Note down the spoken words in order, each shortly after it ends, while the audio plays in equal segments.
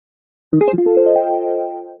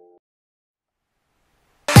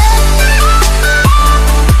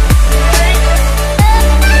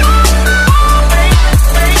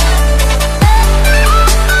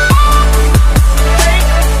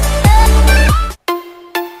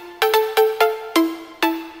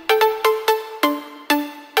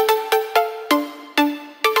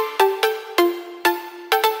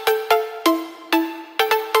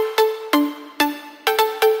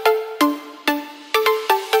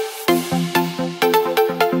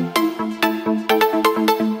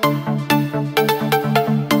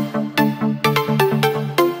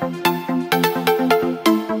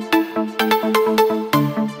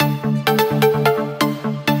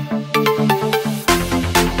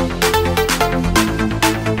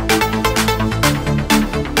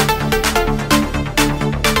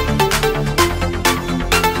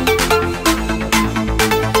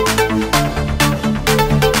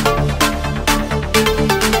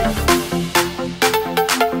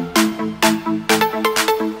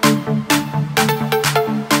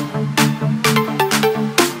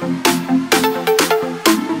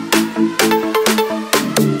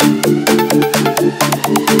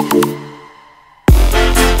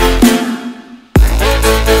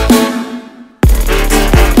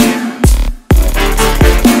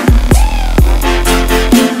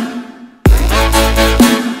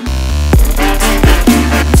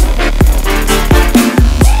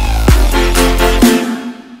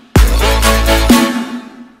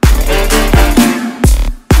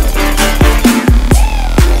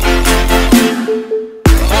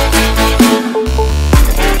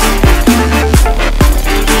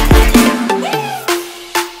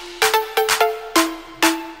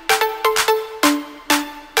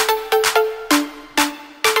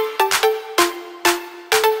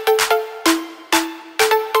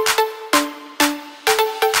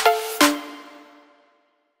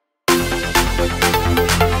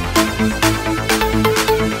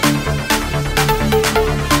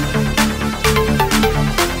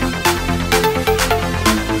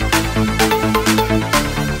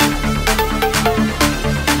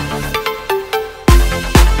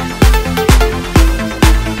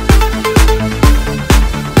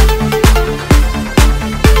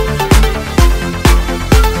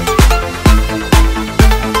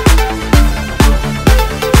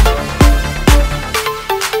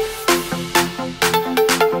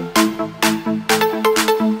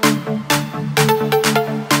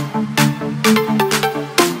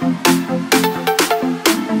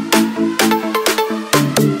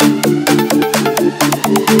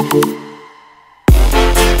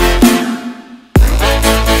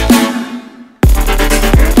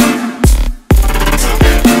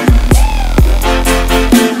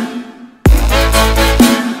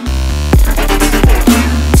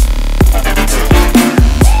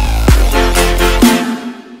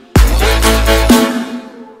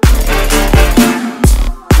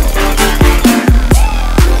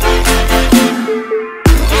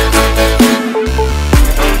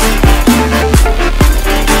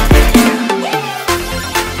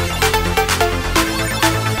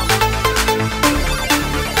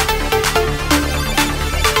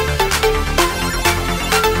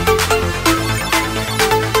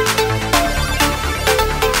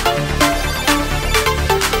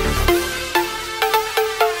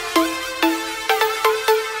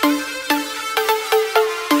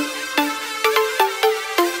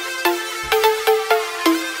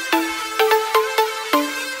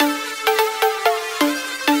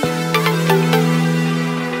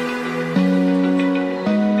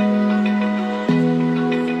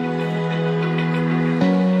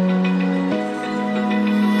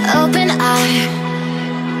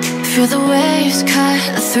Feel the waves cut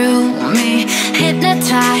through me,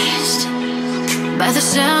 hypnotized by the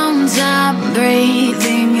sounds I'm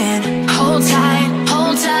breathing in. Hold tight,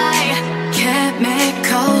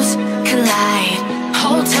 chemicals collide.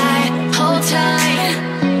 Hold tight, hold tight,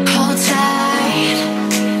 hold tight.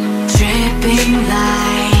 Dripping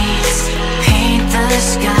lights paint the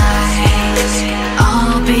skies,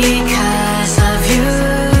 all because of you.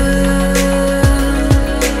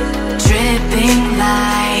 Dripping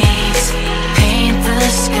lights paint the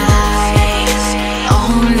skies,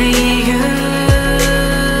 only you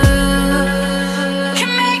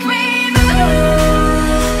can make me move.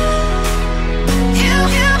 You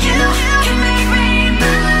can make me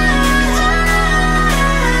move.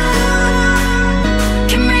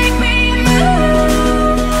 Can make me move.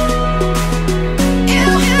 You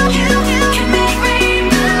can make me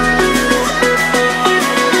move.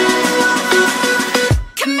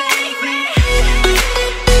 Can make me.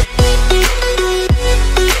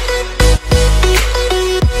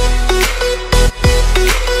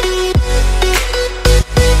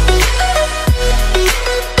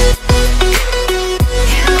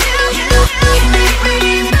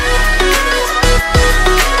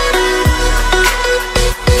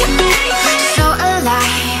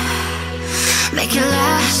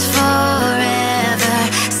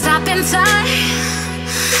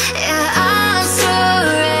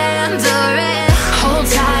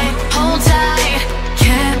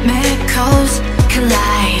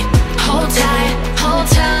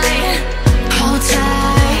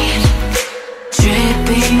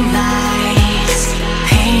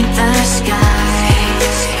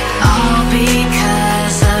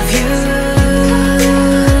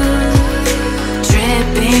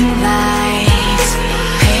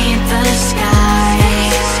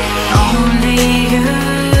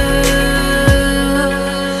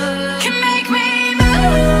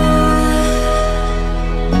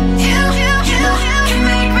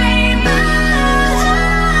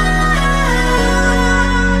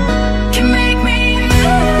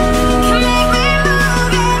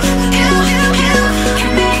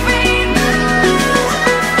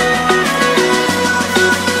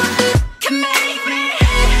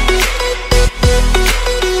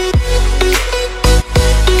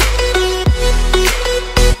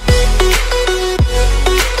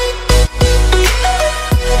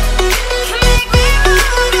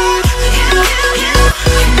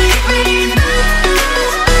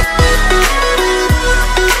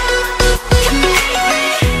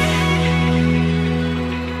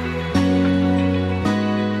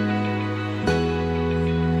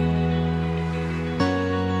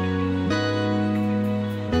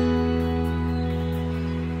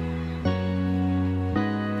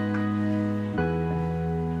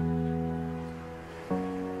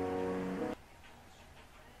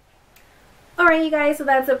 Alright you guys, so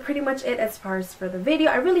that's pretty much it as far as for the video.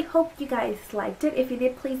 I really hope you guys liked it. If you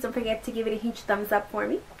did, please don't forget to give it a huge thumbs up for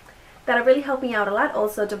me. That'll really help me out a lot.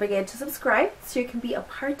 Also, don't forget to subscribe so you can be a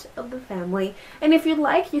part of the family. And if you'd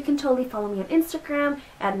like, you can totally follow me on Instagram,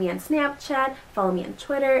 add me on Snapchat, follow me on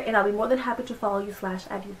Twitter, and I'll be more than happy to follow you /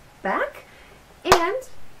 add you back. And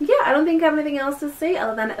yeah, I don't think I have anything else to say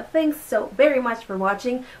other than thanks so very much for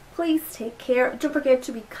watching. Please take care. Don't forget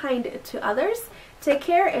to be kind to others. Take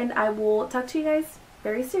care, and I will talk to you guys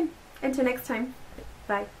very soon. Until next time,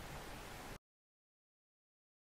 bye.